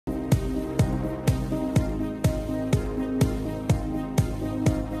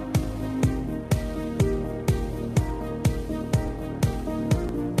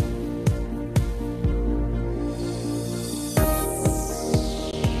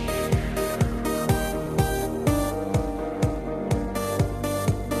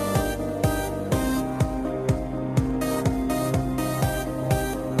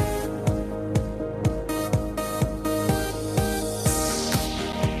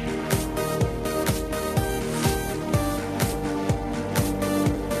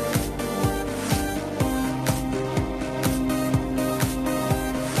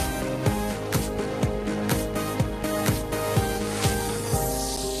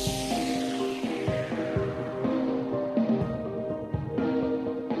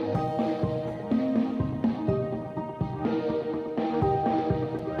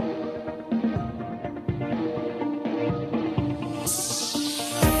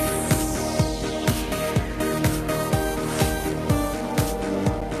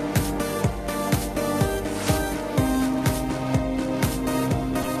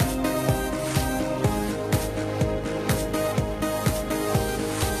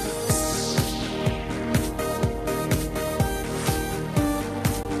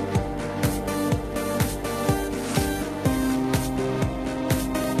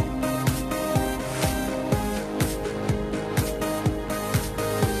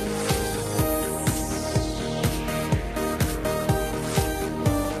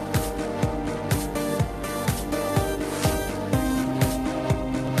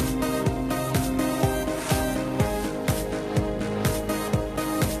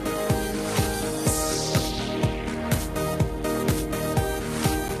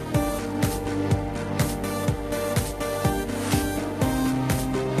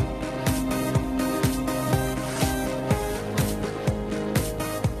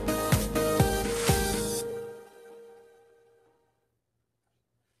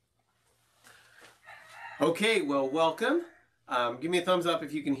Okay, well, welcome. Give me a thumbs up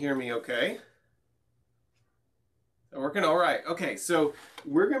if you can hear me okay. Working all right. Okay, so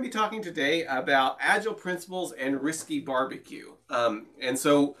we're going to be talking today about Agile Principles and Risky Barbecue. And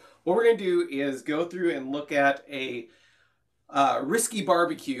so what we're going to do is go through and look at a risky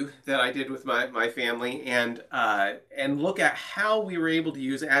barbecue that I did with my family and look at how we were able to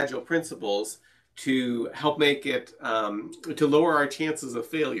use Agile Principles to help make it, to lower our chances of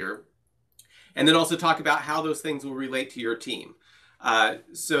failure, and then also talk about how those things will relate to your team.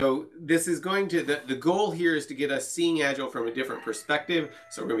 So this is going to, the goal here is to get us seeing Agile from a different perspective.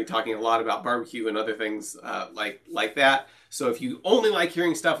 So we're going to be talking a lot about barbecue and other things like that. So if you only like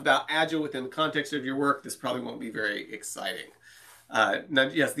hearing stuff about Agile within the context of your work, this probably won't be very exciting.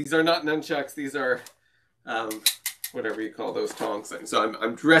 Yes, these are not nunchucks. These are whatever you call those tongs things. So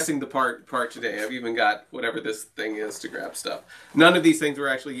I'm dressing the part today. I've even got whatever this thing is to grab stuff. None of these things were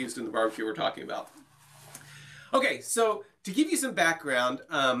actually used in the barbecue we're talking about. Okay, so to give you some background,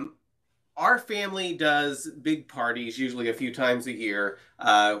 our family does big parties, usually a few times a year,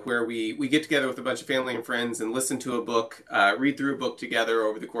 where we get together with a bunch of family and friends and listen to a book, read through a book together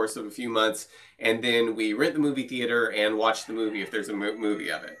over the course of a few months, and then we rent the movie theater and watch the movie if there's a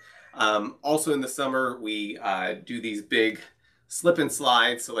movie of it. Also in the summer, we do these big slip and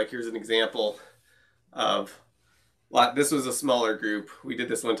slides. So like here's an example of, this was a smaller group. We did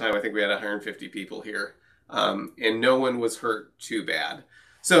this one time, I think we had 150 people here. And no one was hurt too bad.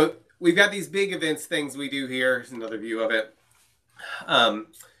 So we've got these big events things we do here. Here's another view of it.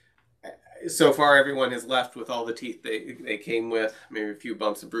 So far, everyone has left with all the teeth they came with, maybe a few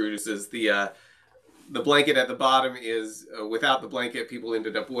bumps and bruises. The blanket at the bottom is, without the blanket, people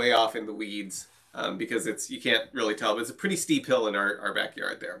ended up way off in the weeds because you can't really tell, but it's a pretty steep hill in our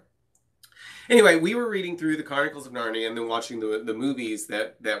backyard there. Anyway, we were reading through the Chronicles of Narnia and then watching the movies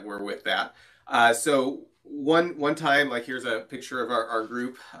that were with that. So one time, like here's a picture of our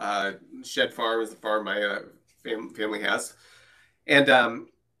group. Shed Farm is the farm my family has. And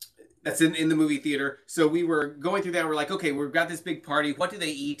that's in the movie theater. So we were going through that and we're like, okay, we've got this big party. What do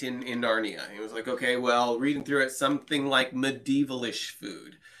they eat in Narnia? And it was like, okay, well, reading through it, something like medievalish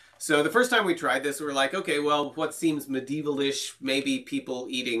food. So the first time we tried this, we were like, okay, well, what seems medievalish? Maybe people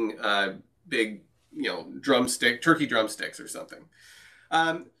eating big, turkey drumsticks or something.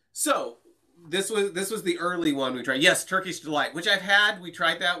 So this was the early one we tried. Yes, Turkish Delight, which I've had. We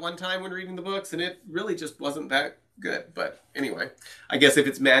tried that one time when reading the books, and it really just wasn't that good. But anyway, I guess if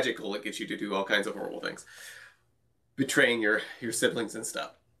it's magical, it gets you to do all kinds of horrible things, betraying your siblings and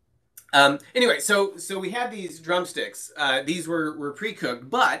stuff. Anyway, so we had these drumsticks. These were pre-cooked,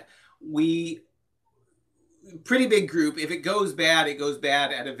 but pretty big group. If it goes bad, it goes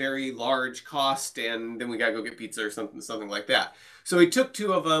bad at a very large cost, and then we gotta go get pizza or something like that. So we took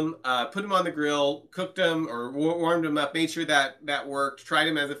two of them, put them on the grill, cooked them or warmed them up, made sure that worked, tried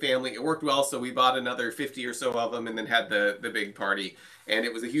them as a family. It worked well, so we bought another 50 or so of them and then had the big party. And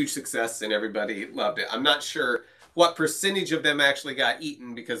it was a huge success and everybody loved it. I'm not sure what percentage of them actually got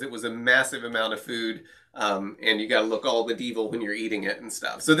eaten because it was a massive amount of food, and you gotta look all medieval when you're eating it and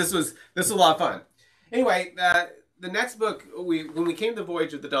stuff. So this was a lot of fun. Anyway, the next book, when we came to the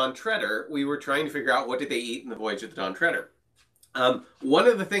Voyage of the Dawn Treader, we were trying to figure out what did they eat in the Voyage of the Dawn Treader. One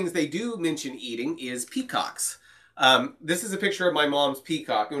of the things they do mention eating is peacocks. This is a picture of my mom's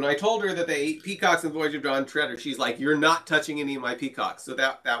peacock. And when I told her that they ate peacocks in the Voyage of Dawn Treader, she's like, "You're not touching any of my peacocks." So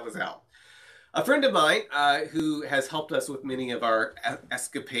that was out. A friend of mine who has helped us with many of our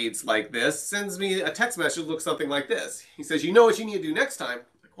escapades like this sends me a text message that looks something like this. He says, "You know what you need to do next time?"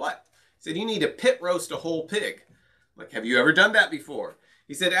 I'm like, "What?" He said, "You need to pit roast a whole pig." I'm like, "Have you ever done that before?"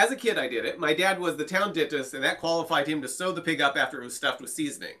 He said, "As a kid, I did it. My dad was the town dentist, and that qualified him to sew the pig up after it was stuffed with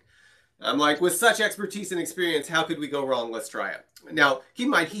seasoning." I'm like, with such expertise and experience, how could we go wrong? Let's try it. Now, keep in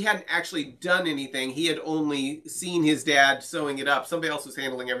mind, he hadn't actually done anything. He had only seen his dad sewing it up. Somebody else was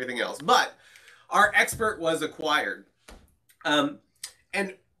handling everything else. But our expert was acquired.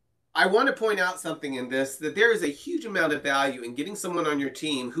 And I want to point out something in this, that there is a huge amount of value in getting someone on your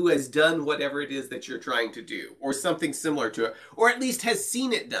team who has done whatever it is that you're trying to do, or something similar to it, or at least has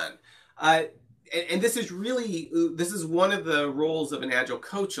seen it done. And this is one of the roles of an Agile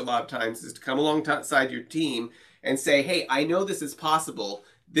coach a lot of times, is to come alongside your team and say, "Hey, I know this is possible.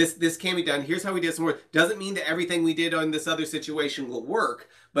 This can be done. Here's how we did some work." Doesn't mean that everything we did on this other situation will work,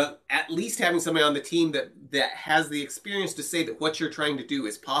 but at least having somebody on the team that has the experience to say that what you're trying to do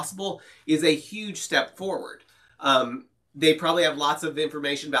is possible is a huge step forward. They probably have lots of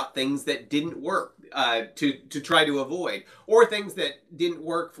information about things that didn't work to try to avoid, or things that didn't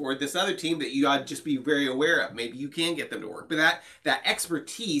work for this other team that you ought to just be very aware of. Maybe you can get them to work. But that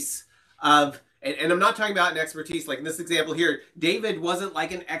expertise of And I'm not talking about an expertise like in this example here. David wasn't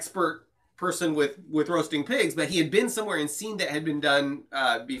like an expert person with roasting pigs, but he had been somewhere and seen that had been done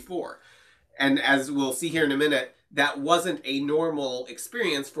before. And as we'll see here in a minute, that wasn't a normal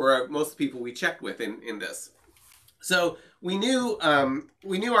experience for most people we checked with in this. So we knew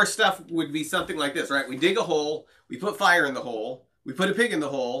our stuff would be something like this, right? We dig a hole, we put fire in the hole, we put a pig in the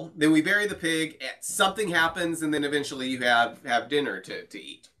hole, then we bury the pig, something happens, and then eventually you have dinner to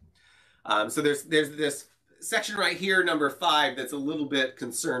eat. So there's this section right here, number 5, that's a little bit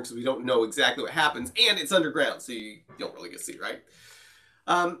concerned because we don't know exactly what happens, and it's underground, so you don't really get to see, right?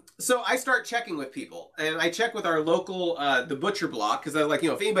 So I start checking with people, and I check with our local, the butcher block, because I was like,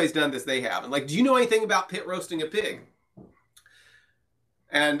 if anybody's done this, they have. And like, do you know anything about pit roasting a pig?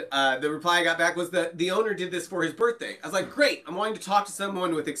 And the reply I got back was that the owner did this for his birthday. I was like, great, I'm wanting to talk to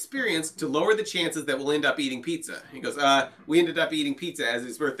someone with experience to lower the chances that we'll end up eating pizza. He goes, we ended up eating pizza as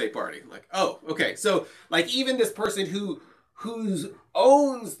his birthday party. I'm like, oh, okay. So like even this person who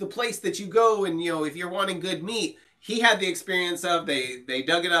owns the place that you go and, if you're wanting good meat, he had the experience of they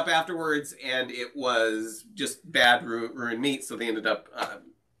dug it up afterwards and it was just bad ruined meat. So they ended up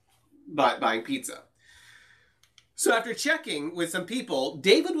buying pizza. So after checking with some people,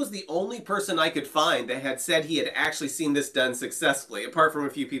 David was the only person I could find that had said he had actually seen this done successfully, apart from a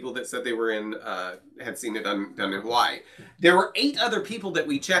few people that said they were had seen it done in Hawaii. There were 8 other people that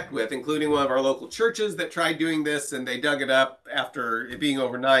we checked with, including one of our local churches that tried doing this, and they dug it up after it being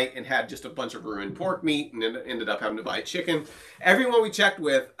overnight and had just a bunch of ruined pork meat and ended up having to buy chicken. Everyone we checked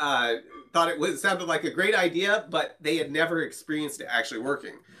with thought it sounded like a great idea, but they had never experienced it actually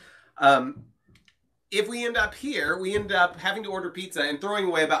working. If we end up here, we end up having to order pizza and throwing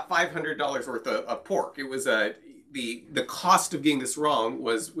away about $500 worth of pork. It was the cost of getting this wrong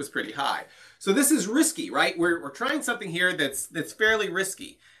was pretty high. So this is risky, right? We're trying something here that's fairly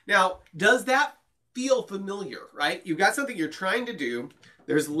risky. Now, does that feel familiar, right? You've got something you're trying to do.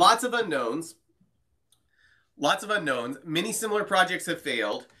 There's lots of unknowns. Many similar projects have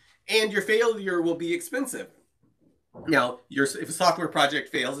failed, and your failure will be expensive. Now, if a software project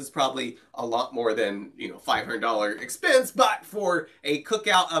fails, it's probably a lot more than $500 expense. But for a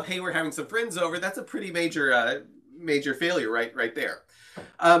cookout of, hey, we're having some friends over, that's a pretty major failure right there.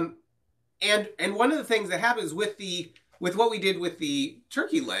 And one of the things that happens with what we did with the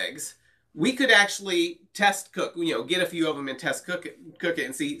turkey legs, we could actually test cook. Get a few of them and test cook it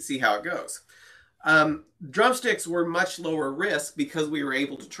and see how it goes. Drumsticks were much lower risk because we were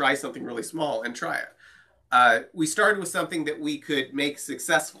able to try something really small and try it. We started with something that we could make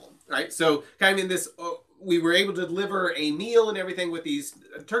successful, right? So kind of in this, we were able to deliver a meal and everything with these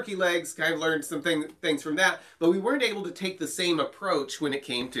turkey legs, kind of learned some things from that, but we weren't able to take the same approach when it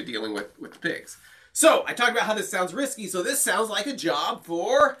came to dealing with the pigs. So I talked about how this sounds risky, so this sounds like a job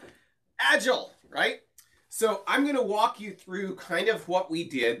for Agile, right? So I'm going to walk you through kind of what we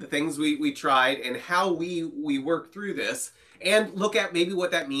did, the things we tried, and how we worked through this, and look at maybe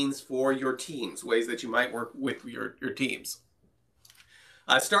what that means for your teams, ways that you might work with your teams.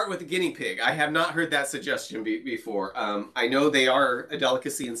 Start with the guinea pig. I have not heard that suggestion before. I know they are a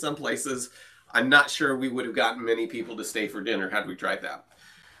delicacy in some places. I'm not sure we would have gotten many people to stay for dinner had we tried that.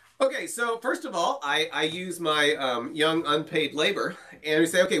 Okay, so first of all, I use my young unpaid labor, and we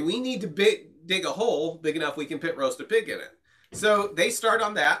say, okay, we need to dig a hole big enough we can pit roast a pig in it. So they start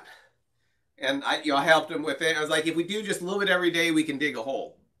on that. And I helped them with it. I was like, if we do just a little bit every day, we can dig a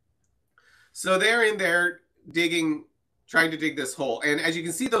hole. So they're in there trying to dig this hole. And as you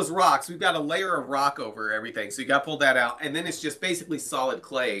can see those rocks, we've got a layer of rock over everything. So you got to pull that out. And then it's just basically solid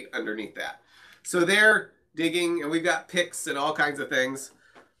clay underneath that. So they're digging, and we've got picks and all kinds of things.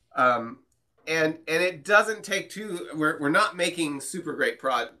 And it doesn't take we're not making super great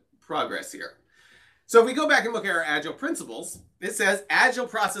progress here. So if we go back and look at our Agile principles, it says Agile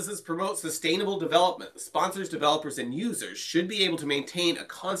processes promote sustainable development. The sponsors, developers, and users should be able to maintain a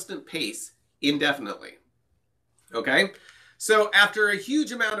constant pace indefinitely. Okay? So after a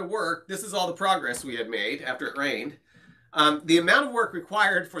huge amount of work, this is all the progress we had made after it rained. The amount of work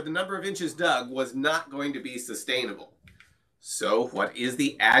required for the number of inches dug was not going to be sustainable. So what is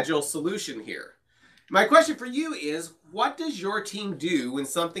the Agile solution here? My question for you is, what does your team do when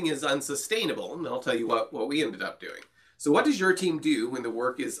something is unsustainable? And I'll tell you what we ended up doing. So what does your team do when the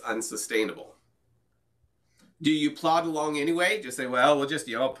work is unsustainable? Do you plod along anyway? Just say, well, we'll just,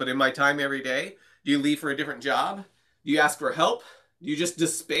 put in my time every day. Do you leave for a different job? Do you ask for help? Do you just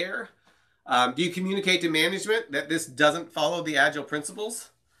despair? Do you communicate to management that this doesn't follow the Agile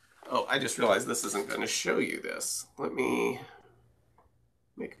principles? Oh, I just realized this isn't going to show you this. Let me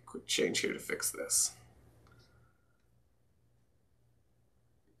make a quick change here to fix this.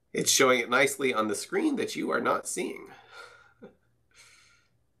 It's showing it nicely on the screen that you are not seeing.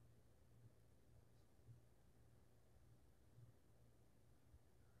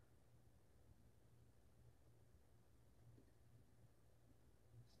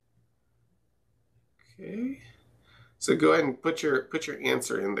 Okay. So go ahead and put your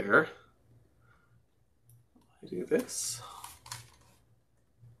answer in there. I do this.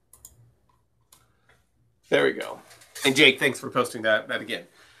 There we go. And Jake, thanks for posting that again.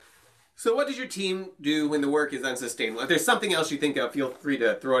 So what does your team do when the work is unsustainable? If there's something else you think of, feel free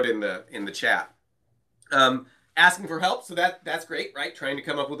to throw it in the chat. Asking for help, so that's great, right? Trying to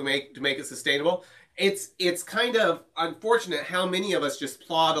come up with a way to make it sustainable. It's kind of unfortunate how many of us just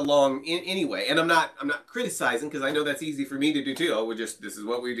plod along anyway. And I'm not criticizing, because I know that's easy for me to do too. Oh, this is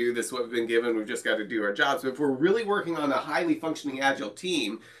what we do, this is what we've been given, we've just got to do our jobs. But if we're really working on a highly functioning agile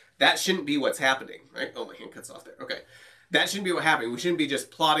team, that shouldn't be what's happening, right? Oh, my hand cuts off there. Okay. That shouldn't be what's happening. We shouldn't be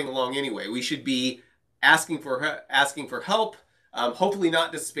just plodding along anyway. We should be asking for help, hopefully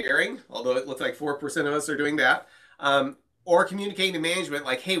not despairing, although it looks like 4% of us are doing that. Or communicating to management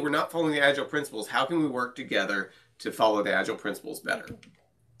like, hey, we're not following the Agile principles. How can we work together to follow the Agile principles better?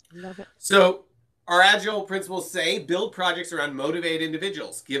 Love it. So our Agile principles say, build projects around motivated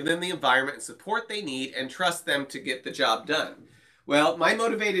individuals, give them the environment and support they need, and trust them to get the job done. Well, my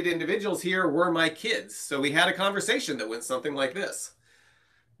motivated individuals here were my kids. So we had a conversation that went something like this.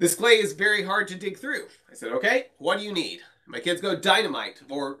 This clay is very hard to dig through. I said, okay, what do you need? My kids go, dynamite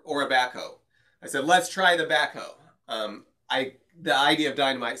or a backhoe. I said, let's try the backhoe. The idea of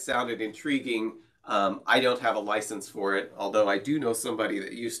dynamite sounded intriguing. I don't have a license for it, although I do know somebody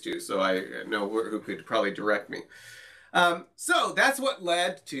that used to, so I know who could probably direct me. So that's what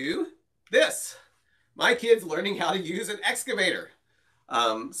led to this. My kids learning how to use an excavator.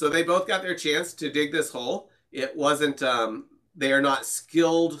 So they both got their chance to dig this hole. It wasn't, they are not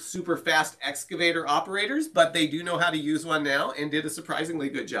skilled, super fast excavator operators, but they do know how to use one now and did a surprisingly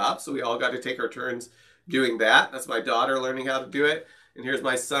good job. So we all got to take our turns doing that. That's my daughter learning how to do it. And here's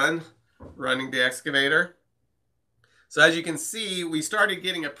my son running the excavator. So as you can see, we started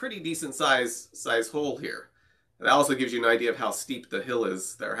getting a pretty decent size hole here. That also gives you an idea of how steep the hill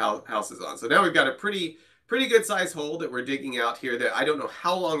is that our house is on. So now we've got a pretty good size hole that we're digging out here that I don't know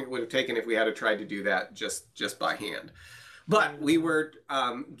how long it would have taken if we had to try to do that just by hand. But we were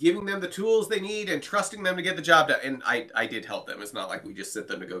giving them the tools they need and trusting them to get the job done. And I did help them. It's not like we just sent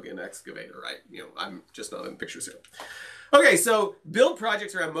them to go get an excavator, right? You know, I'm just not in the pictures here. Okay, so build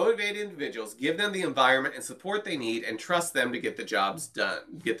projects around motivated individuals, give them the environment and support they need, and trust them to get the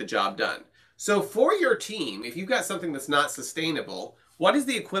job done. So for your team, if you've got something that's not sustainable, what is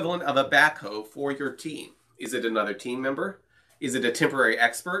the equivalent of a backhoe for your team? Is it another team member? Is it a temporary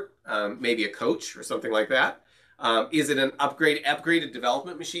expert? Maybe a coach or something like that? Is it an upgraded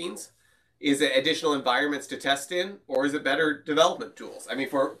development machines? Is it additional environments to test in? Or is it better development tools? I mean,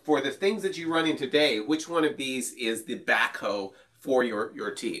 for the things that you run in today, which one of these is the backhoe for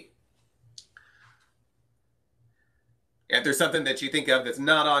your team? If there's something that you think of that's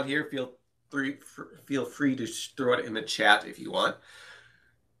not on here, feel free to throw it in the chat if you want.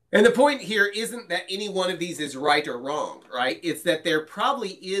 And the point here isn't that any one of these is right or wrong, right? It's that there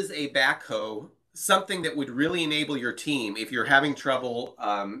probably is a backhoe, something that would really enable your team if you're having trouble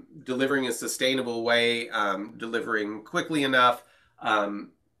delivering a sustainable way, delivering quickly enough, quickly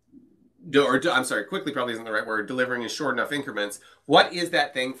probably isn't the right word, delivering in short enough increments. What is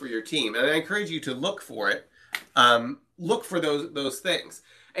that thing for your team? And I encourage you to look for it. Look for those things.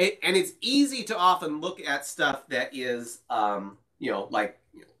 And it's easy to often look at stuff that is,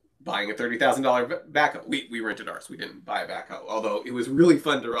 buying a $30,000 backhoe. We rented ours. We didn't buy a backhoe, although it was really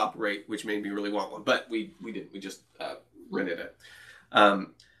fun to operate, which made me really want one. But we didn't. We just rented it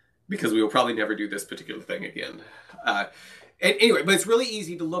because we will probably never do this particular thing again. Anyway, but it's really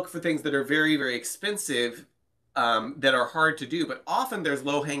easy to look for things that are very, very expensive that are hard to do. But often there's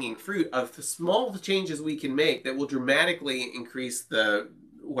low-hanging fruit of the small changes we can make that will dramatically increase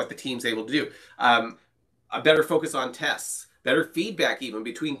what the team's able to do. A better focus on tests. Better feedback even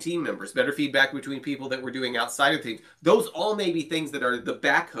between team members, better feedback between people that we're doing outside of things. Those all may be things that are the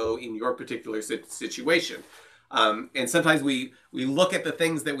backhoe in your particular situation. And sometimes we look at the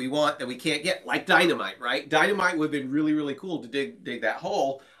things that we want that we can't get, like dynamite, right? Dynamite would have been really, really cool to dig that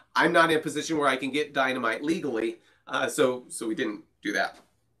hole. I'm not in a position where I can get dynamite legally, so we didn't do that.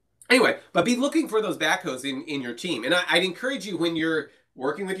 Anyway, but be looking for those backhoes in your team. And I'd encourage you when you're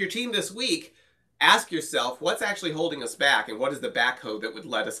working with your team this week, ask yourself, what's actually holding us back, and what is the backhoe that would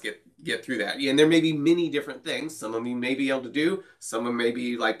let us get through that? And there may be many different things. Some of you may be able to do. Some of them may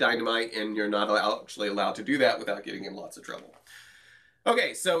be like dynamite, and you're not actually allowed to do that without getting in lots of trouble.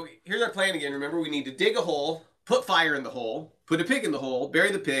 Okay, so here's our plan again. Remember, we need to dig a hole, put fire in the hole, put a pig in the hole,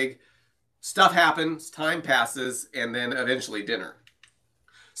 bury the pig, stuff happens, time passes, and then eventually dinner.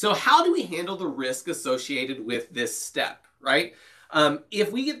 So how do we handle the risk associated with this step, right?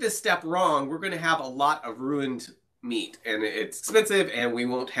 If we get this step wrong, we're going to have a lot of ruined meat, and it's expensive, and we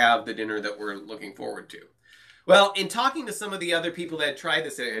won't have the dinner that we're looking forward to. Well, in talking to some of the other people that had tried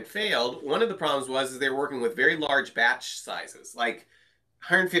this and had failed, one of the problems was they were working with very large batch sizes, like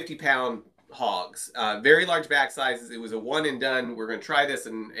 150-pound hogs, very large batch sizes. It was a one and done. We're going to try this,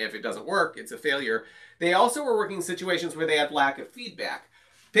 and if it doesn't work, it's a failure. They also were working in situations where they had lack of feedback.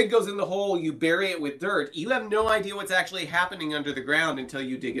 Pig goes in the hole, you bury it with dirt. You have no idea what's actually happening under the ground until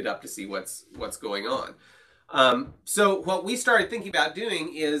you dig it up to see what's going on. So what we started thinking about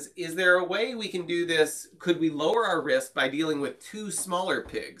doing is there a way we can do this? Could we lower our risk by dealing with two smaller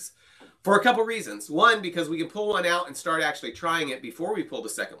pigs? For a couple reasons. One, because we can pull one out and start actually trying it before we pull the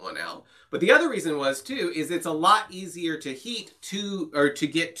second one out. But the other reason was too, is it's a lot easier to heat to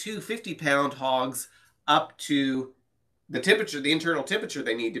get two 50-pound hogs up to the temperature, the internal temperature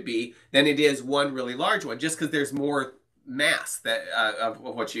they need to be, than it is one really large one, just because there's more mass that of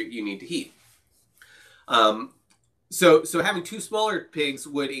what you need to heat. So having two smaller pigs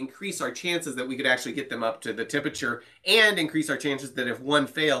would increase our chances that we could actually get them up to the temperature, and increase our chances that if one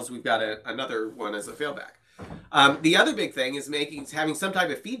fails, we've got another one as a failback. The other big thing is having some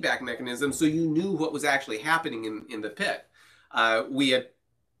type of feedback mechanism so you knew what was actually happening in the pit. We had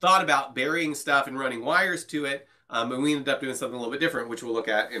thought about burying stuff and running wires to it, but we ended up doing something a little bit different, which we'll look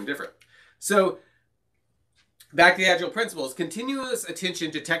at in different. So back to the Agile Principles, continuous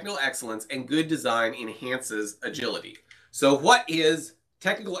attention to technical excellence and good design enhances agility. So what is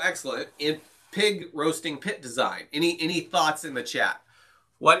technical excellence in pig roasting pit design? Any thoughts in the chat?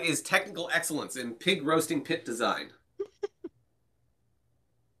 What is technical excellence in pig roasting pit design?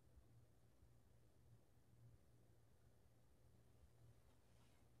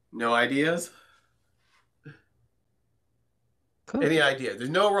 No ideas? Cool. Any idea? There's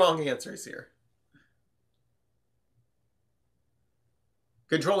no wrong answers here.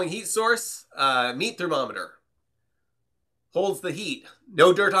 Controlling heat source, meat thermometer. Holds the heat.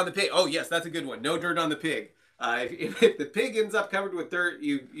 No dirt on the pig. Oh, yes, that's a good one. No dirt on the pig. If the pig ends up covered with dirt,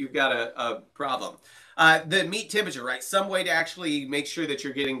 you've got a problem. The meat temperature, right? Some way to actually make sure that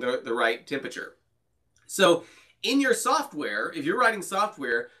you're getting the right temperature. So in your software, if you're writing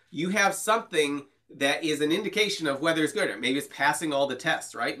software, you have something that is an indication of whether it's good or not. Maybe it's passing all the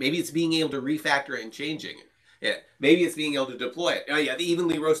tests, right? Maybe it's being able to refactor it and changing it. Yeah, maybe it's being able to deploy it. Oh yeah, the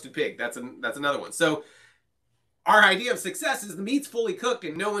evenly roasted pig. That's another one. So our idea of success is the meat's fully cooked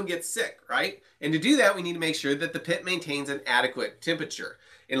and no one gets sick, right? And to do that, we need to make sure that the pit maintains an adequate temperature.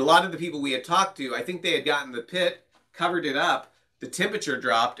 And a lot of the people we had talked to, I think they had gotten the pit, covered it up, the temperature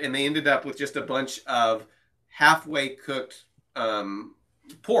dropped, and they ended up with just a bunch of halfway cooked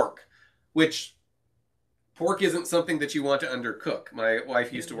pork, which pork isn't something that you want to undercook. My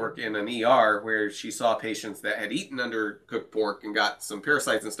wife used to work in an ER where she saw patients that had eaten undercooked pork and got some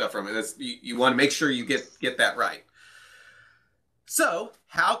parasites and stuff from it. You want to make sure you get that right. So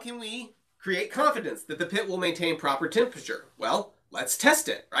how can we create confidence that the pit will maintain proper temperature? Well, let's test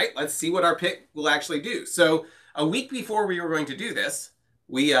it, right? Let's see what our pit will actually do. So a week before we were going to do this,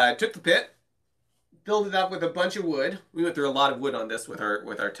 we took the pit, filled it up with a bunch of wood. We went through a lot of wood on this with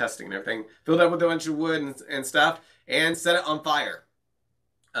our testing and everything. Filled it up with a bunch of wood and stuff, and set it on fire,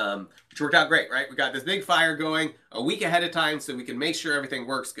 which worked out great, right? We got this big fire going a week ahead of time so we can make sure everything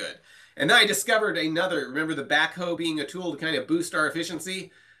works good. And then I discovered remember the backhoe being a tool to kind of boost our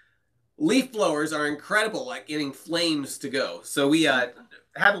efficiency? Leaf blowers are incredible at getting flames to go. So we had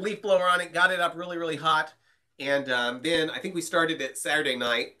a leaf blower on it, got it up really, really hot, and then I think we started it Saturday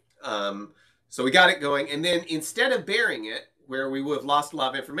night. So we got it going, and then instead of burying it, where we would have lost a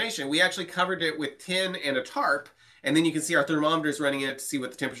lot of information, we actually covered it with tin and a tarp, and then you can see our thermometers running it to see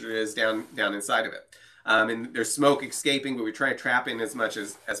what the temperature is down inside of it. And there's smoke escaping, but we try to trap in as much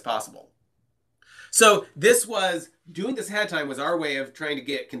as possible. So doing this ahead of time was our way of trying to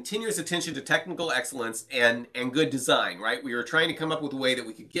get continuous attention to technical excellence and good design, right? We were trying to come up with a way that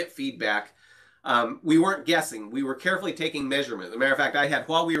we could get feedback. We weren't guessing. We were carefully taking measurements. As a matter of fact,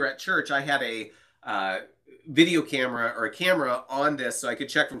 while we were at church, I had a video camera or a camera on this so I could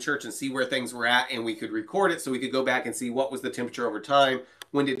check from church and see where things were at, and we could record it so we could go back and see what was the temperature over time,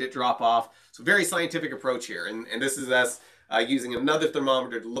 when did it drop off. So very scientific approach here. And this is us using another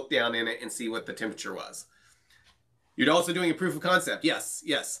thermometer to look down in it and see what the temperature was. You're also doing a proof of concept. Yes.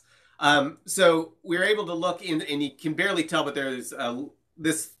 So we were able to look in, and you can barely tell, but there's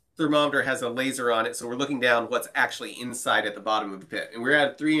this thermometer has a laser on it, so we're looking down what's actually inside at the bottom of the pit. And we're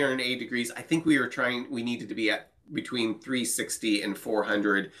at 308 degrees. I think we needed to be at between 360 and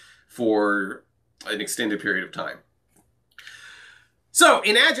 400 for an extended period of time. So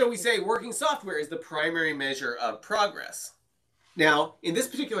in Agile, we say working software is the primary measure of progress. Now, in this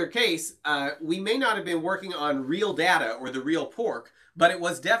particular case, we may not have been working on real data or the real pork, but it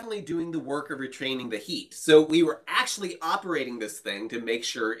was definitely doing the work of retaining the heat. So we were actually operating this thing to make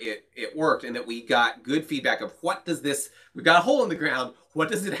sure it worked, and that we got good feedback of we got a hole in the ground, what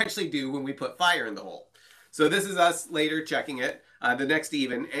does it actually do when we put fire in the hole? So this is us later checking it the next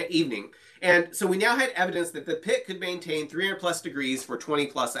evening. And so we now had evidence that the pit could maintain 300 plus degrees for 20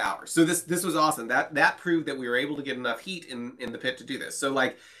 plus hours. So this was awesome. That proved that we were able to get enough heat in the pit to do this. So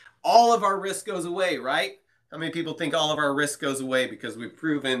like all of our risk goes away, right? How many people think all of our risk goes away because we've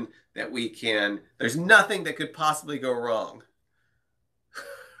proven that we can, there's nothing that could possibly go wrong.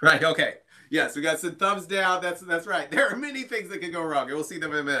 Right, okay. Yes, we got some thumbs down. That's right. There are many things that could go wrong, and we'll see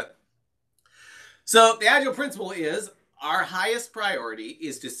them in a minute. So the Agile principle is our highest priority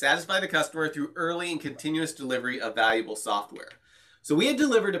is to satisfy the customer through early and continuous delivery of valuable software. So we had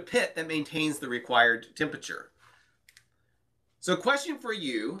delivered a pit that maintains the required temperature. So a question for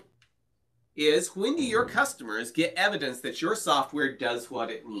you is, when do your customers get evidence that your software does what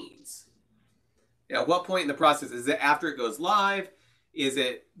it needs? At what point in the process? Is it after it goes live? Is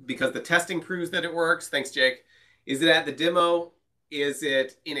it because the testing proves that it works? Thanks, Jake. Is it at the demo? Is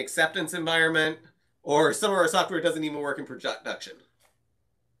it in acceptance environment? Or some of our software doesn't even work in production?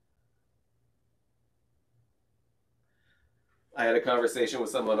 I had a conversation with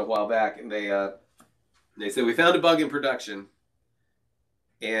someone a while back, and they said, we found a bug in production,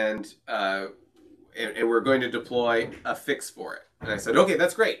 and we're going to deploy a fix for it. And I said, okay,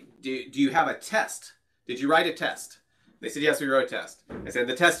 that's great. Do you have a test? Did you write a test? They said, yes, we wrote a test. I said,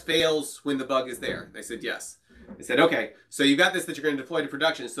 the test fails when the bug is there. They said, yes. I said, okay, so you got this that you're going to deploy to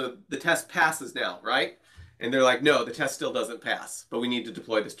production, so the test passes now, right? And they're like, no, the test still doesn't pass, but we need to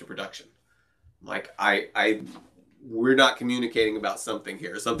deploy this to production. I'm like, we're not communicating about something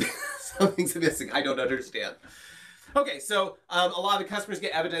here. Something's missing. I don't understand. Okay, so a lot of the customers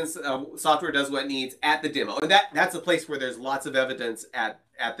get evidence software does what it needs at the demo. And that's a place where there's lots of evidence at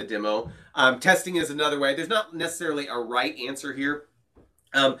the demo. Testing is another way. There's not necessarily a right answer here.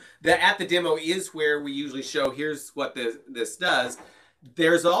 That at the demo is where we usually show, here's what this does.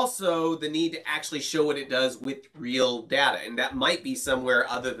 There's also the need to actually show what it does with real data, and that might be somewhere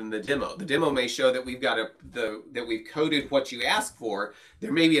other than the demo. The demo may show that we've got that we've coded what you ask for.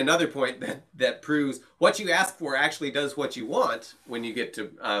 There may be another point that proves what you ask for actually does what you want when you get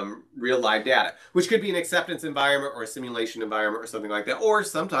to real live data, which could be an acceptance environment or a simulation environment or something like that. Or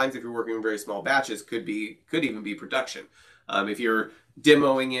sometimes, if you're working in very small batches, could even be production. If you're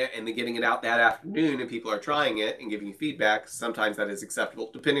demoing it and then getting it out that afternoon and people are trying it and giving you feedback, sometimes that is acceptable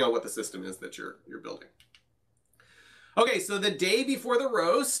depending on what the system is that you're building. Okay, so the day before the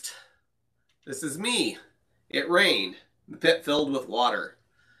roast, this is me. It rained. The pit filled with water.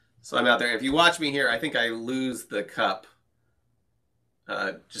 So I'm out there. If you watch me here, I think I lose the cup.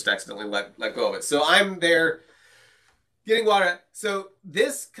 Just accidentally let go of it. So I'm there getting water. So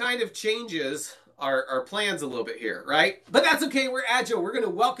this kind of changes our plans a little bit here, right? But that's okay, we're Agile. We're gonna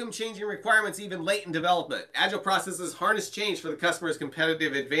welcome changing requirements even late in development. Agile processes harness change for the customer's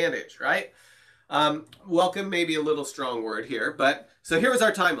competitive advantage, right? Welcome may be a little strong word here, but so here was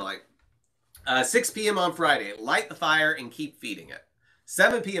our timeline. 6 p.m. on Friday, light the fire and keep feeding it.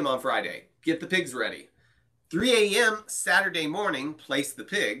 7 p.m. on Friday, get the pigs ready. 3 a.m. Saturday morning, place the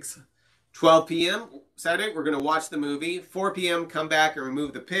pigs. 12 p.m. Saturday, we're gonna watch the movie. 4 p.m. come back and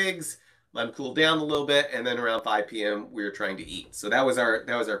remove the pigs. Let them cool down a little bit, and then around 5 p.m. we were trying to eat. So that was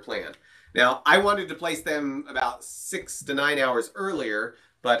our plan. Now, I wanted to place them about 6 to 9 hours earlier,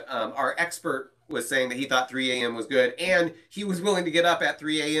 but our expert was saying that he thought 3 a.m. was good, and he was willing to get up at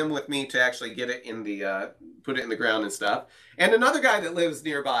 3 a.m. with me to actually get it in the put it in the ground and stuff. And another guy that lives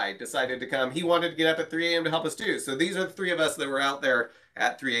nearby decided to come. He wanted to get up at 3 a.m. to help us too. So these are the three of us that were out there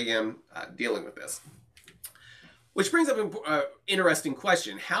at 3 a.m. Dealing with this. Which brings up an interesting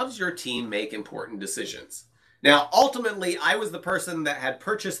question. How does your team make important decisions? Now, ultimately, I was the person that had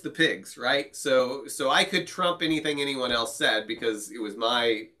purchased the pigs, right? So I could trump anything anyone else said because it was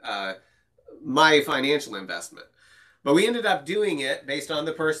my financial investment. But we ended up doing it based on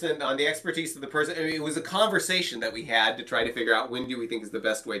the expertise of the person. I mean, it was a conversation that we had to try to figure out when do we think is the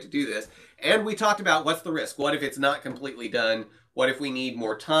best way to do this. And we talked about what's the risk? What if it's not completely done? What if we need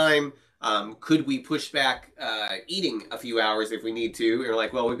more time? Could we push back eating a few hours if we need to? We're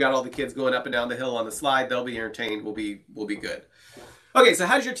like, well, we've got all the kids going up and down the hill on the slide. They'll be entertained. We'll be good. Okay, so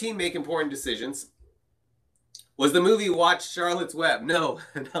how does your team make important decisions? Was the movie Watch Charlotte's Web? No,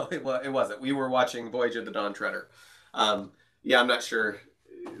 no, it wasn't. We were watching Voyage of the Dawn Treader. Yeah, I'm not sure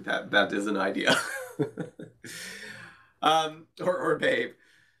that is an idea. Or Babe.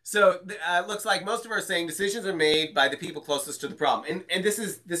 So looks like most of us are saying decisions are made by the people closest to the problem, and this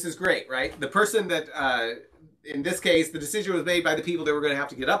is great, right? The person that in this case, the decision was made by the people that were going to have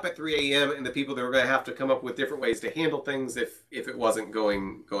to get up at 3 a.m. and the people that were going to have to come up with different ways to handle things if it wasn't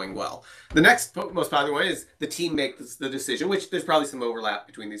going well. The next most popular one is the team makes the decision, which there's probably some overlap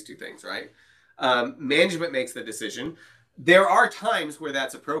between these two things, right? Management makes the decision. There are times where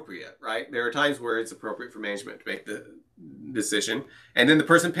that's appropriate, right? There are times where it's appropriate for management to make the decision, and then the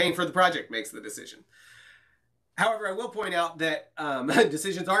person paying for the project makes the decision. However, I will point out that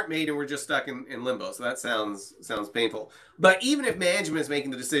decisions aren't made and we're just stuck in limbo. So that sounds painful. But even if management is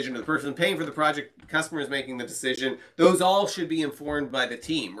making the decision, or the person paying for the project, the customer is making the decision, those all should be informed by the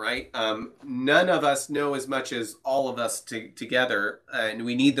team, right? None of us know as much as all of us together, and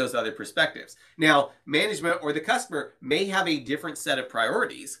we need those other perspectives. Now, management or the customer may have a different set of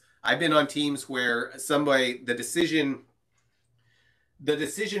priorities. I've been on teams where the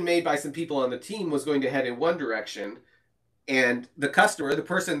decision made by some people on the team was going to head in one direction, and the customer, the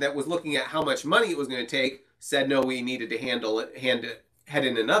person that was looking at how much money it was going to take, said no, we needed to head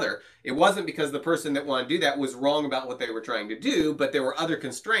in another. It wasn't because the person that wanted to do that was wrong about what they were trying to do, but there were other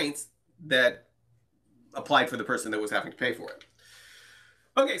constraints that applied for the person that was having to pay for it.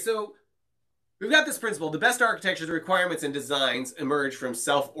 Okay, so we've got this principle. The best architectures, requirements, and designs emerge from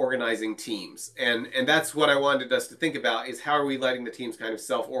self-organizing teams. And that's what I wanted us to think about, is how are we letting the teams kind of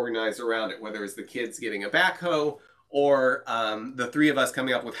self-organize around it, whether it's the kids getting a backhoe or the three of us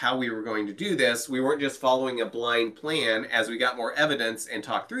coming up with how we were going to do this. We weren't just following a blind plan. As we got more evidence and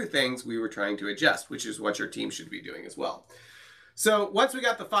talked through things, we were trying to adjust, which is what your team should be doing as well. So once we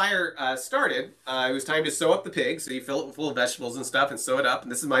got the fire started, it was time to sew up the pig. So you fill it full of vegetables and stuff and sew it up.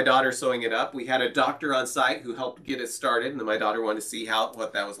 And this is my daughter sewing it up. We had a doctor on site who helped get it started. And then my daughter wanted to see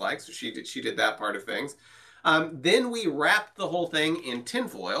what that was like. So she did that part of things. Then we wrapped the whole thing in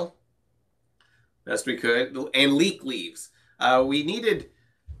tinfoil, best we could, and leek leaves.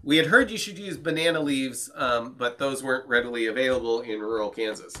 We had heard you should use banana leaves, but those weren't readily available in rural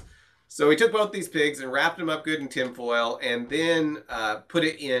Kansas. So we took both these pigs and wrapped them up good in tinfoil, and then put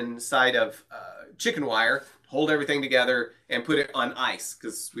it inside of chicken wire, hold everything together, and put it on ice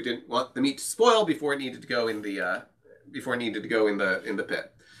because we didn't want the meat to spoil before it needed to go in the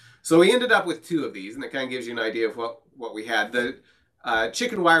pit. So we ended up with 2 of these, and it kind of gives you an idea of what we had. The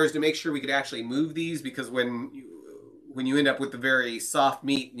chicken wire is to make sure we could actually move these, because when you end up with the very soft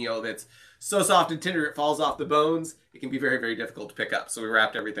meat, that's so soft and tender it falls off the bones, it can be very, very difficult to pick up. So we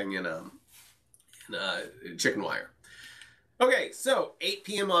wrapped everything in chicken wire. Okay, so 8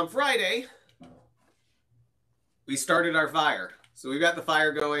 p.m. on Friday, we started our fire. So we got the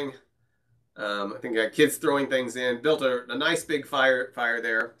fire going. I think we got kids throwing things in, built a nice big fire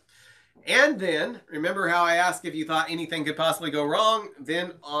there. And then, remember how I asked if you thought anything could possibly go wrong?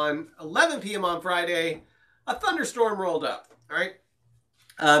 Then on 11 p.m. on Friday, a thunderstorm rolled up, all right?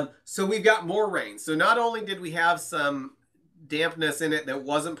 So we've got more rain. So not only did we have some dampness in it that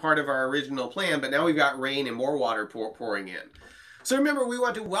wasn't part of our original plan, but now we've got rain and more water pouring in. So remember, we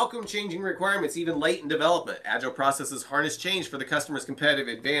want to welcome changing requirements even late in development. Agile processes harness change for the customer's competitive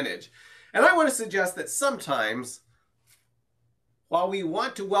advantage. And I want to suggest that sometimes, while we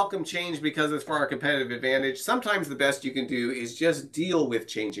want to welcome change because it's for our competitive advantage, sometimes the best you can do is just deal with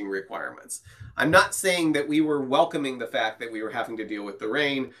changing requirements. I'm not saying that we were welcoming the fact that we were having to deal with the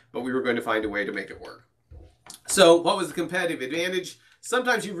rain, but we were going to find a way to make it work. So what was the competitive advantage?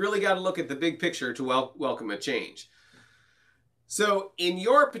 Sometimes you really got to look at the big picture to welcome a change. So in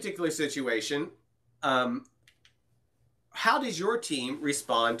your particular situation, how does your team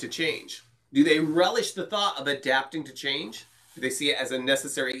respond to change? Do they relish the thought of adapting to change? Do they see it as a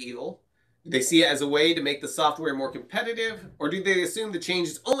necessary evil? Do they see it as a way to make the software more competitive? Or do they assume the change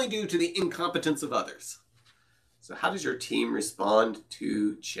is only due to the incompetence of others? So how does your team respond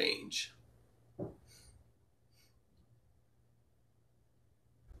to change?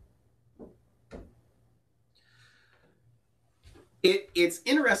 It's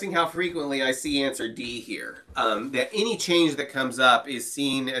interesting how frequently I see answer D here. That any change that comes up is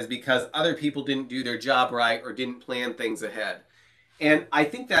seen as because other people didn't do their job right or didn't plan things ahead. And I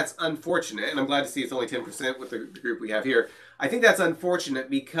think that's unfortunate, and I'm glad to see it's only 10% with the group we have here. I think that's unfortunate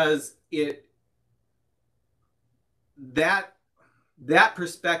because that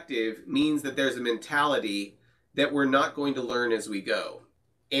perspective means that there's a mentality that we're not going to learn as we go,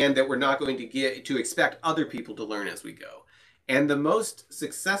 and that we're not going to expect other people to learn as we go. And the most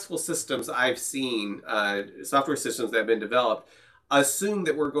successful systems I've seen, software systems that have been developed, assume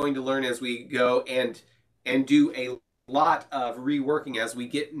that we're going to learn as we go and do a lot of reworking as we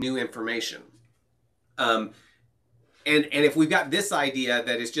get new information. And if we've got this idea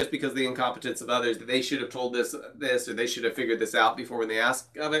that it's just because of the incompetence of others that they should have told this or they should have figured this out before when they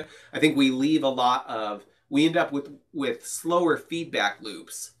ask of it, I think we end up with slower feedback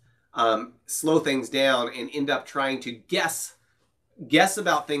loops, slow things down, and end up trying to guess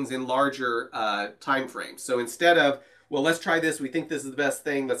about things in larger time frames. So instead of, well, let's try this, we think this is the best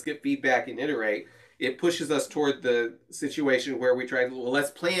thing, let's get feedback and iterate, it pushes us toward the situation where we try to, well, let's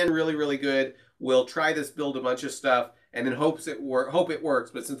plan really, really good. We'll try this, build a bunch of stuff, and then hope it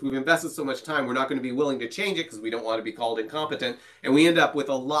works. But since we've invested so much time, we're not going to be willing to change it because we don't want to be called incompetent. And we end up with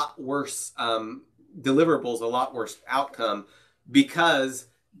a lot worse deliverables, a lot worse outcome because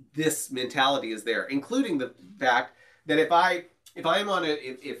this mentality is there, including the fact that if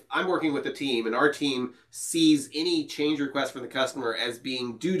I'm working with a team and our team sees any change request from the customer as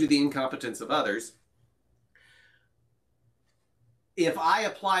being due to the incompetence of others, if I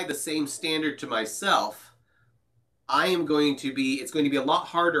apply the same standard to myself, it's going to be a lot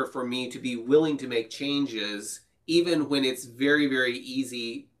harder for me to be willing to make changes, even when it's very, very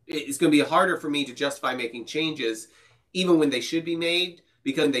easy. It's going to be harder for me to justify making changes, even when they should be made,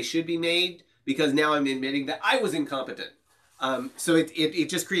 because now I'm admitting that I was incompetent. So it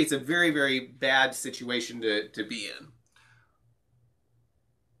just creates a very, very bad situation to be in.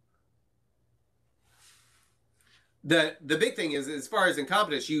 The big thing is, as far as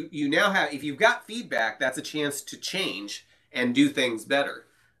incompetence, you now have, if you've got feedback, that's a chance to change and do things better.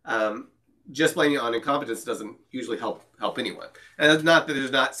 Just blaming it on incompetence doesn't usually help anyone. And it's not that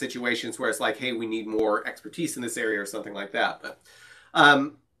there's not situations where it's like, hey, we need more expertise in this area or something like that. But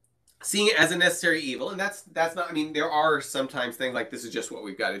seeing it as a necessary evil, and that's not, I mean, there are sometimes things like this is just what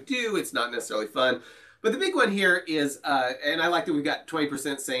we've got to do. It's not necessarily fun. But the big one here is, and I like that we've got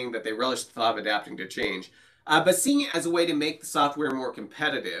 20% saying that they relish the thought of adapting to change. But seeing it as a way to make the software more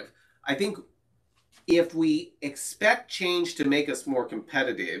competitive, I think if we expect change to make us more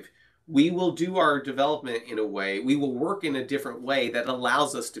competitive, we will do our development in a way, we will work in a different way that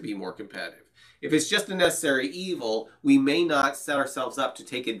allows us to be more competitive. If it's just a necessary evil, we may not set ourselves up to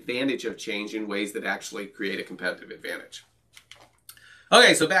take advantage of change in ways that actually create a competitive advantage.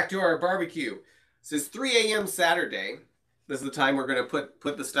 Okay, so back to our barbecue. So it's 3 a.m. Saturday. This is the time we're going to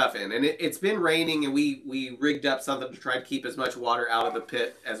put the stuff in. And it's been raining, and we rigged up something to try to keep as much water out of the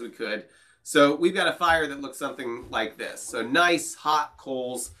pit as we could. So we've got a fire that looks something like this. So nice, hot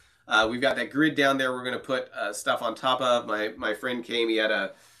coals. We've got that grid down there we're going to put stuff on top of. My friend came. He had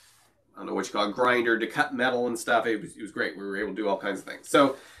a, I don't know what you call it, grinder to cut metal and stuff. It was great. We were able to do all kinds of things.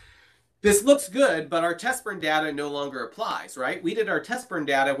 So this looks good, but our test burn data no longer applies, right? We did our test burn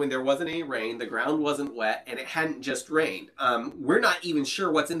data when there wasn't any rain, the ground wasn't wet, and it hadn't just rained. We're not even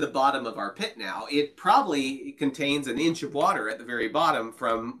sure what's in the bottom of our pit now. It probably contains an inch of water at the very bottom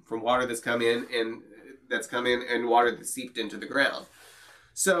from water that's come in and water that's seeped into the ground.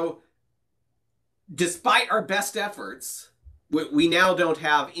 So despite our best efforts, we now don't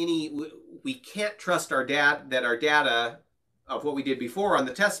have any, we can't trust our data of what we did before on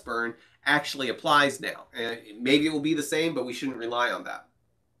the test burn actually applies now. Maybe it will be the same, but we shouldn't rely on that.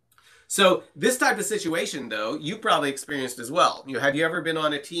 So this type of situation, though, you probably experienced as well. Have you ever been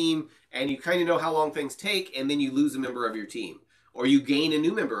on a team and you kind of know how long things take, and then you lose a member of your team, or you gain a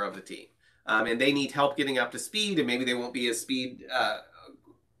new member of the team, and they need help getting up to speed, and maybe they won't be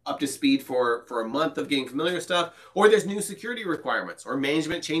up to speed for a month of getting familiar with stuff, or there's new security requirements, or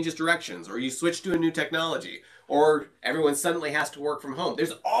management changes directions, or you switch to a new technology, or everyone suddenly has to work from home.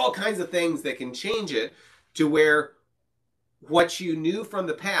 There's all kinds of things that can change it to where what you knew from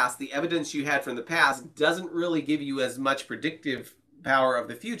the past, the evidence you had from the past, doesn't really give you as much predictive power of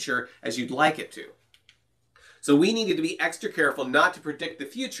the future as you'd like it to. So we needed to be extra careful not to predict the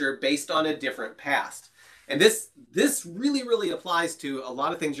future based on a different past. And this really, really applies to a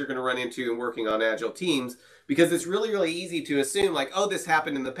lot of things you're going to run into in working on Agile teams, because it's really, really easy to assume like, oh, this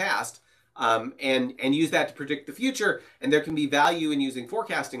happened in the past, and use that to predict the future. And there can be value in using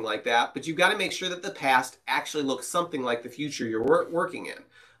forecasting like that, but you've got to make sure that the past actually looks something like the future you're working in.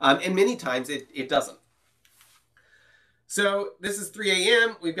 And many times it doesn't. So this is 3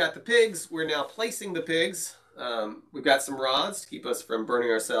 a.m. We've got the pigs. We're now placing the pigs. We've got some rods to keep us from burning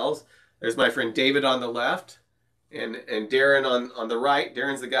ourselves. There's my friend David on the left, and Darren on the right.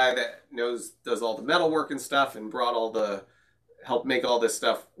 Darren's the guy that does all the metal work and stuff and helped make all this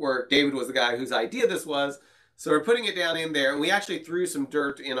stuff work. David was the guy whose idea this was. So we're putting it down in there, and we actually threw some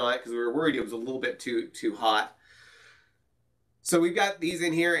dirt in on it because we were worried it was a little bit too hot. So we've got these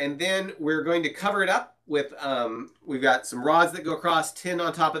in here, and then we're going to cover it up with, we've got some rods that go across, tin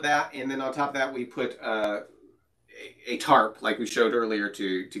on top of that, and then on top of that we put a tarp like we showed earlier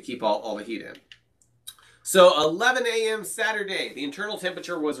to keep all the heat in. So 11 a.m. Saturday, the internal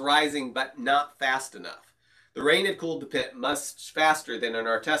temperature was rising, but not fast enough. The rain had cooled the pit much faster than in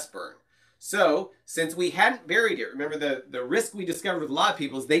our test burn. So, since we hadn't buried it, remember the risk we discovered with a lot of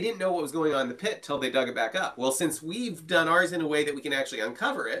people is they didn't know what was going on in the pit till they dug it back up. Well, since we've done ours in a way that we can actually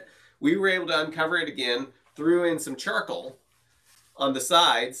uncover it, we were able to uncover it again, threw in some charcoal on the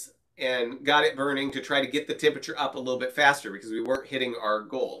sides, and got it burning to try to get the temperature up a little bit faster because we weren't hitting our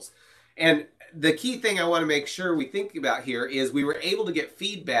goals. And the key thing I want to make sure we think about here is we were able to get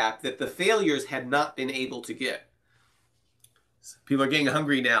feedback that the failures had not been able to get. People are getting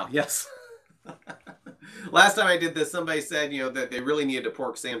hungry now. Yes. Last time I did this, somebody said, that they really needed a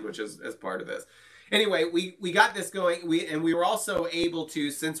pork sandwich as part of this. Anyway, we got this going. We were also able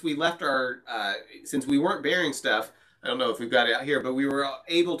to, since we left since we weren't burying stuff, I don't know if we've got it out here, but we were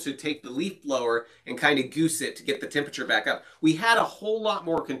able to take the leaf blower and kind of goose it to get the temperature back up. We had a whole lot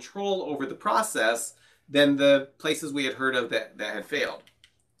more control over the process than the places we had heard of that had failed.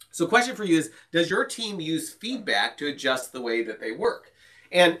 So question for you is, does your team use feedback to adjust the way that they work?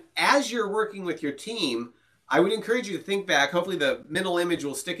 And as you're working with your team, I would encourage you to think back. Hopefully the mental image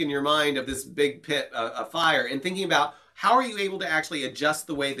will stick in your mind of this big pit, a fire, and thinking about how are you able to actually adjust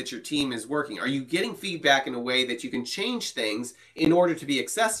the way that your team is working? Are you getting feedback in a way that you can change things in order to be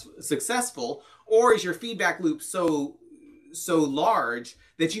successful? Or is your feedback loop so large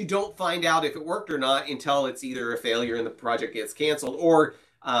that you don't find out if it worked or not until it's either a failure and the project gets canceled, or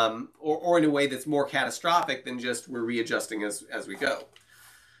in a way that's more catastrophic than just we're readjusting as we go?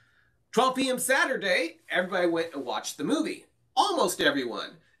 12 p.m. Saturday, everybody went and watched the movie. Almost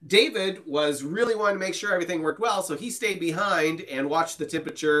everyone. David was really wanting to make sure everything worked well, so he stayed behind and watched the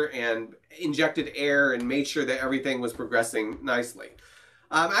temperature and injected air and made sure that everything was progressing nicely.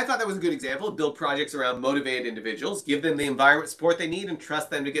 I thought that was a good example of build projects around motivated individuals, give them the environment support they need, and trust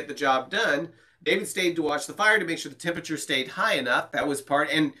them to get the job done. David stayed to watch the fire to make sure the temperature stayed high enough. That was part,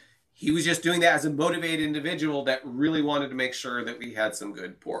 and he was just doing that as a motivated individual that really wanted to make sure that we had some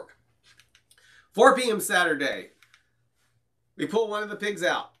good pork. 4 p.m. Saturday, we pulled one of the pigs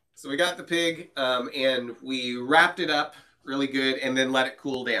out. So we got the pig and we wrapped it up really good and then let it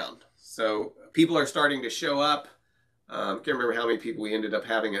cool down. So people are starting to show up. Can't remember how many people we ended up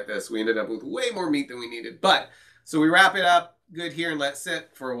having at this. We ended up with way more meat than we needed. So we wrap it up good here and let it sit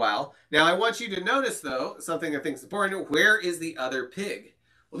for a while. Now I want you to notice, though, something I think is important. Where is the other pig?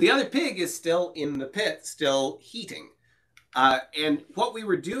 Well, the other pig is still in the pit, still heating. And what we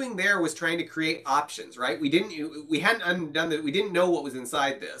were doing there was trying to create options, right? We hadn't undone that. We didn't know what was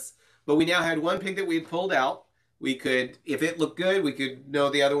inside this, but we now had one pig that we had pulled out. We could, if it looked good, we could know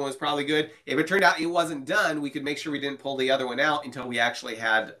the other one was probably good. If it turned out it wasn't done, we could make sure we didn't pull the other one out until we actually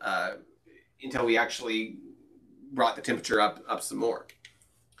brought the temperature up some more.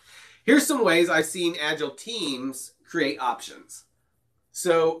 Here's some ways I've seen Agile teams create options.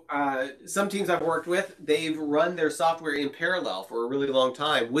 So some teams I've worked with, they've run their software in parallel for a really long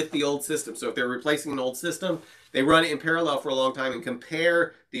time with the old system. So if they're replacing an old system, they run it in parallel for a long time and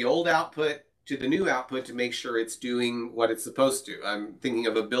compare the old output to the new output to make sure it's doing what it's supposed to. I'm thinking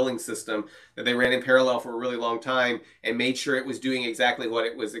of a billing system that they ran in parallel for a really long time and made sure it was doing exactly what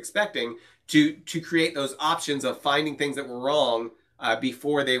it was expecting to create those options of finding things that were wrong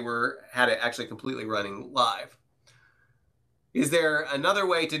before they had it actually completely running live. Is there another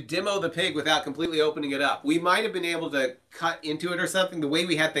way to demo the pig without completely opening it up? We might have been able to cut into it or something. The way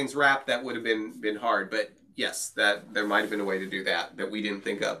we had things wrapped, that would have been hard. But yes, there might have been a way to do that we didn't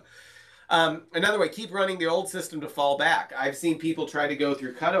think of. Another way, keep running the old system to fall back. I've seen people try to go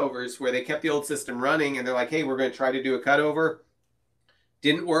through cutovers where they kept the old system running and they're like, hey, we're going to try to do a cutover.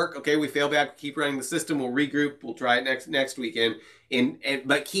 Didn't work. Okay, we fail back. Keep running the system. We'll regroup. We'll try it next weekend.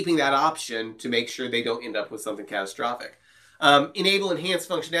 But keeping that option to make sure they don't end up with something catastrophic. Enable enhanced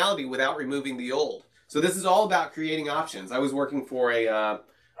functionality without removing the old. So this is all about creating options. I was working for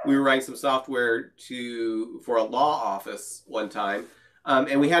we were writing some software for a law office one time,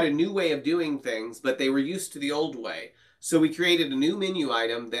 and we had a new way of doing things, but they were used to the old way. So we created a new menu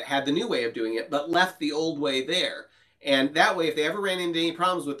item that had the new way of doing it, but left the old way there. And that way, if they ever ran into any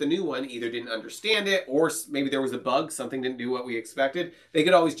problems with the new one, either didn't understand it, or maybe there was a bug, something didn't do what we expected, they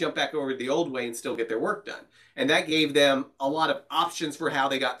could always jump back over to the old way and still get their work done. And that gave them a lot of options for how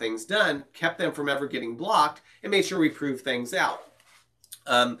they got things done, kept them from ever getting blocked, and made sure we proved things out.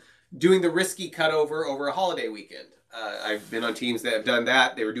 Doing the risky cutover over a holiday weekend. I've been on teams that have done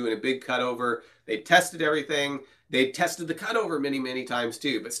that. They were doing a big cutover. They tested everything, They tested the cutover many, many times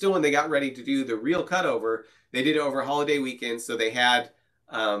too. But still, when they got ready to do the real cutover, they did it over holiday weekends. So they had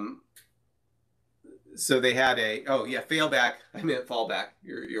failback. I meant fallback.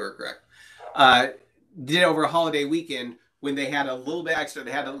 You're correct. Did it over a holiday weekend when they had a little bit extra.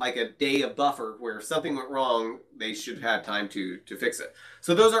 They had like a day of buffer where if something went wrong, they should have had time to fix it.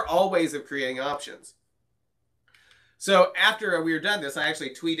 So those are all ways of creating options. So after we were done this, I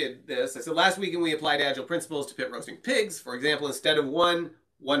actually tweeted this. I said, last weekend we applied Agile Principles to pit roasting pigs. For example, instead of one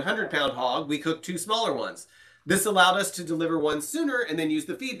 100-pound hog, we cooked 2 smaller ones. This allowed us to deliver one sooner and then use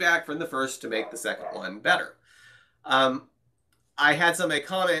the feedback from the first to make the second one better. I had somebody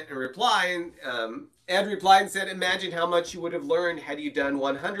comment and reply, and Ed replied and said, imagine how much you would have learned had you done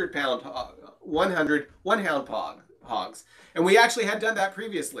 100-pound hogs. And we actually had done that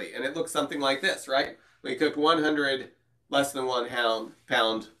previously, and it looked something like this, right? We cooked 100 less than 1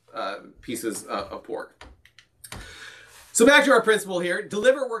 pound pieces of pork. So back to our principle here.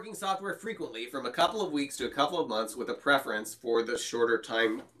 Deliver working software frequently from a couple of weeks to a couple of months with a preference for the shorter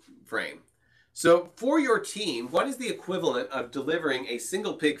time frame. So for your team, what is the equivalent of delivering a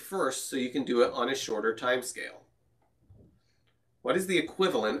single pig first so you can do it on a shorter time scale? What is the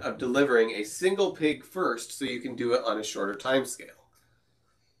equivalent of delivering a single pig first so you can do it on a shorter time scale?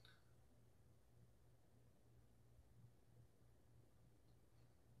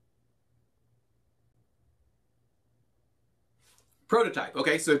 Prototype.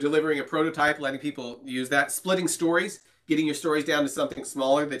 Okay, so delivering a prototype, letting people use that. Splitting stories, getting your stories down to something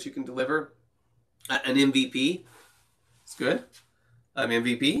smaller that you can deliver. An MVP. It's good.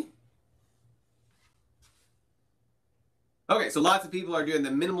 MVP. Okay, so lots of people are doing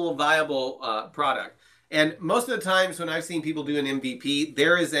the minimal viable product. And most of the times when I've seen people do an MVP,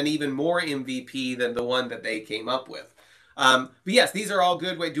 there is an even more MVP than the one that they came up with. But yes, these are all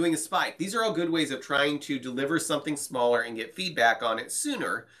good ways, doing a spike. These are all good ways of trying to deliver something smaller and get feedback on it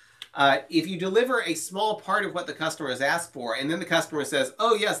sooner. If you deliver a small part of what the customer has asked for, and then the customer says,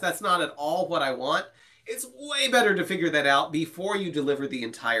 oh yes, that's not at all what I want, it's way better to figure that out before you deliver the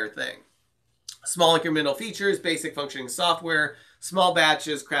entire thing. Small incremental features, basic functioning software, small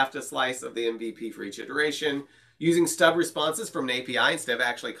batches, craft a slice of the MVP for each iteration. Using stub responses from an API instead of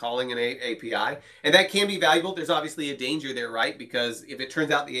actually calling an API. And that can be valuable. There's obviously a danger there, right? Because if it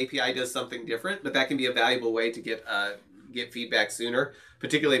turns out the API does something different, but that can be a valuable way to get feedback sooner,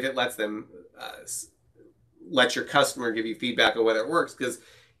 particularly if it lets them let your customer give you feedback on whether it works. Because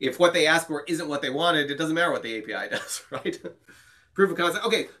if what they ask for isn't what they wanted, it doesn't matter what the API does, right? Proof of concept.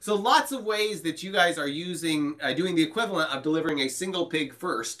 Okay, so lots of ways that you guys are using, doing the equivalent of delivering a single pig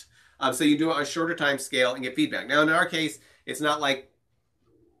first. So you do it on a shorter time scale and get feedback. Now, in our case, it's not like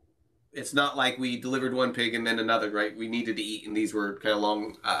we delivered one pig and then another, right? We needed to eat, and these were kind of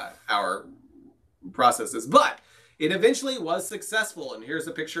long hour processes. But it eventually was successful, and here's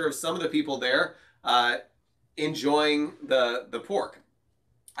a picture of some of the people there enjoying the pork.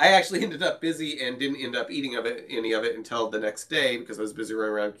 I actually ended up busy and didn't end up eating any of it until the next day because I was busy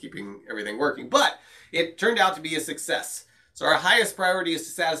running around keeping everything working. But it turned out to be a success. So our highest priority is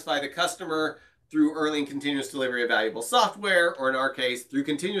to satisfy the customer through early and continuous delivery of valuable software, or in our case, through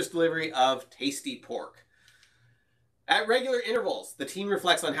continuous delivery of tasty pork. At regular intervals, the team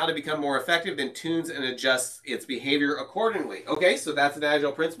reflects on how to become more effective and tunes and adjusts its behavior accordingly. Okay, so that's an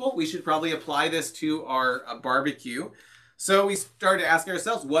Agile principle. We should probably apply this to our barbecue. So we started asking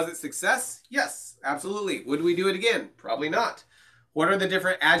ourselves, was it success? Yes, absolutely. Would we do it again? Probably not. What are the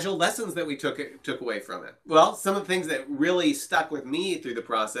different Agile lessons that we took away from it? Well, some of the things that really stuck with me through the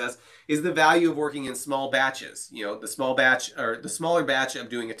process is the value of working in small batches. You know, the small batch or the smaller batch of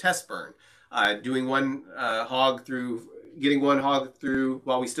doing a test burn, doing one hog through, getting one hog through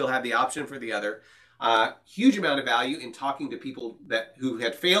while we still had the option for the other. Huge amount of value in talking to people who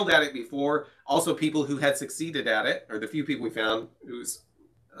had failed at it before, also people who had succeeded at it, or the few people we found who's,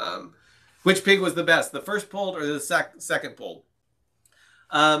 which pig was the best, the first pulled or the second pulled?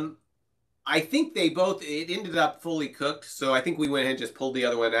 I think it ended up fully cooked. So I think we went ahead and just pulled the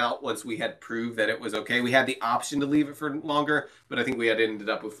other one out once we had proved that it was okay. We had the option to leave it for longer, but I think we had ended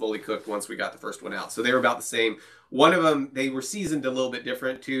up with fully cooked once we got the first one out. So they were about the same. One of them, they were seasoned a little bit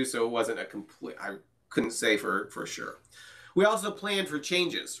different too. So it wasn't a complete, I couldn't say for sure. We also planned for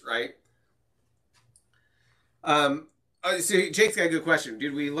changes, right? So Jake's got a good question.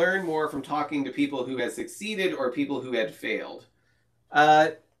 Did we learn more from talking to people who had succeeded or people who had failed?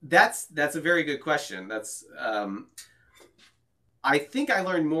 That's a very good question. I think I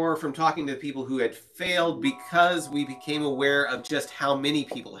learned more from talking to people who had failed because we became aware of just how many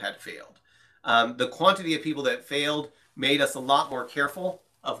people had failed. The quantity of people that failed made us a lot more careful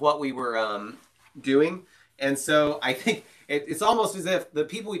of what we were doing. And so I think it's almost as if the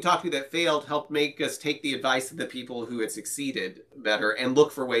people we talked to that failed helped make us take the advice of the people who had succeeded better and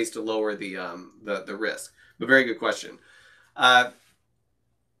look for ways to lower the risk. But very good question.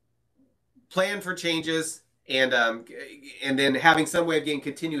 Plan for changes, and then having some way of getting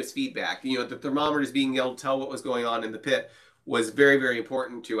continuous feedback. The thermometers being able to tell what was going on in the pit was very, very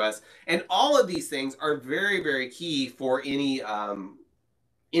important to us. And all of these things are very, very key for any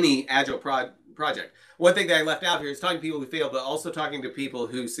agile project. One thing that I left out here is talking to people who failed, but also talking to people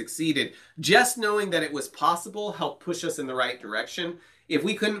who succeeded. Just knowing that it was possible helped push us in the right direction. If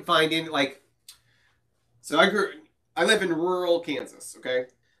we couldn't find any, so I live in rural Kansas, okay?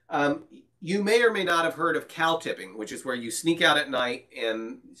 You may or may not have heard of cow tipping, which is where you sneak out at night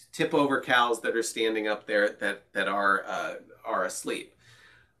and tip over cows that are standing up there that are asleep.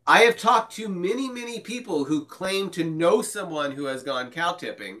 I have talked to many, many people who claim to know someone who has gone cow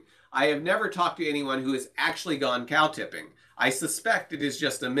tipping. I have never talked to anyone who has actually gone cow tipping. I suspect it is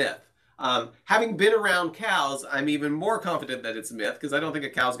just a myth. Having been around cows, I'm even more confident that it's a myth, because I don't think a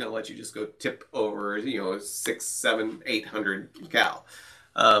cow's going to let you just go tip over, 600, 700, 800 cow.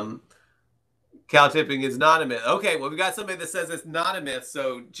 Cow tipping is not a myth. Okay, well, we got somebody that says it's not a myth.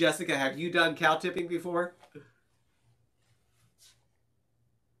 So, Jessica, have you done cow tipping before?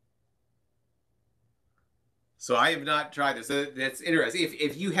 So I have not tried this. So that's interesting.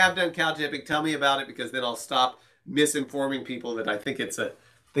 If you have done cow tipping, tell me about it, because then I'll stop misinforming people that I think it's a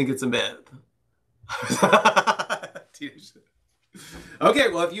myth. Okay,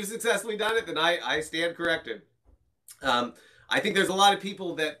 well, if you've successfully done it, then I stand corrected. I think there's a lot of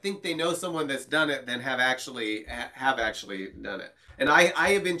people that think they know someone that's done it than have actually done it. And I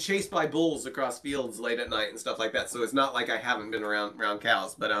have been chased by bulls across fields late at night and stuff like that. So it's not like I haven't been around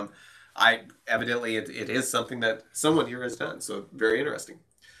cows, but I evidently it is something that someone here has done. So very interesting.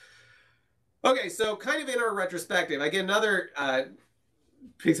 Okay, so kind of in our retrospective, I get another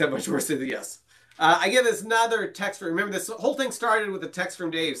pigs have much worse than the yes. I get this another text. Remember, this whole thing started with a text from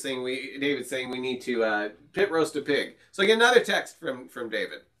David saying we need to pit roast a pig. So I get another text from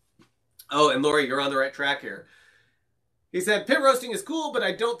David. Oh, and Lori, you're on the right track here. He said, pit roasting is cool, but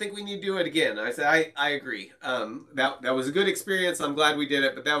I don't think we need to do it again. I said, I agree. That was a good experience. I'm glad we did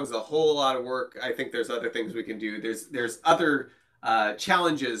it, but that was a whole lot of work. I think there's other things we can do. There's other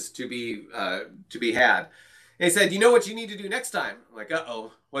challenges to be had. And he said, you know what you need to do next time? I'm like,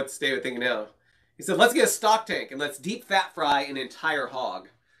 uh-oh, what's David thinking now? He said, let's get a stock tank and let's deep fat fry an entire hog.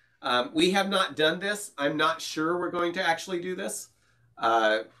 We have not done this. I'm not sure we're going to actually do this.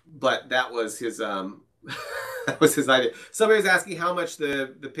 But that was his that was his idea. Somebody was asking how much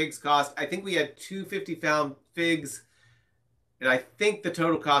the pigs cost. I think we had 250-pound pigs, and I think the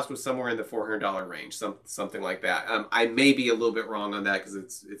total cost was somewhere in the $400 range, something like that. I may be a little bit wrong on that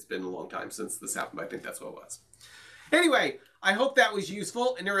because it's been a long time since this happened, but I think that's what it was. Anyway, I hope that was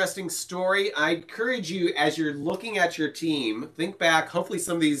useful. Interesting story. I encourage you, as you're looking at your team, think back. Hopefully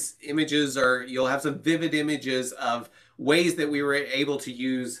some of these images you'll have some vivid images of ways that we were able to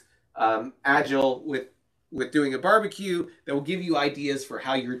use Agile with doing a barbecue that will give you ideas for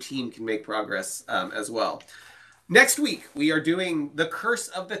how your team can make progress as well. Next week, we are doing the curse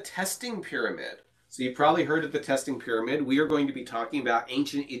of the testing pyramid. So you've probably heard of the testing pyramid. We are going to be talking about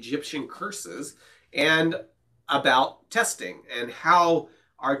ancient Egyptian curses and about testing and how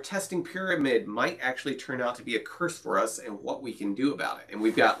our testing pyramid might actually turn out to be a curse for us and what we can do about it. And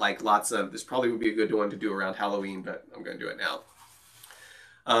we've got lots of, this probably would be a good one to do around Halloween, but I'm going to do it now.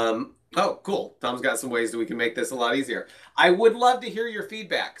 Oh, cool. Tom's got some ways that we can make this a lot easier. I would love to hear your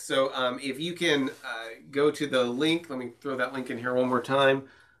feedback. So if you can go to the link, let me throw that link in here one more time.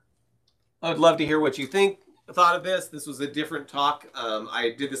 I would love to hear what you thought of this. This was a different talk.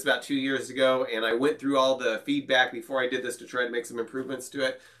 I did this about 2 years ago, and I went through all the feedback before I did this to try to make some improvements to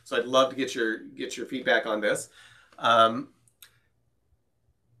it. So I'd love to get your feedback on this.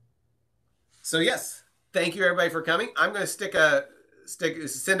 So yes, thank you everybody for coming. I'm going to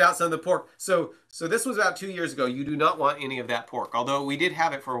send out some of the pork. So this was about 2 years ago. You do not want any of that pork, although we did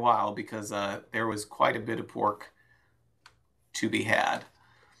have it for a while because there was quite a bit of pork to be had.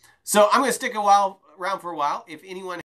 So I'm going to stick around for a while. If anyone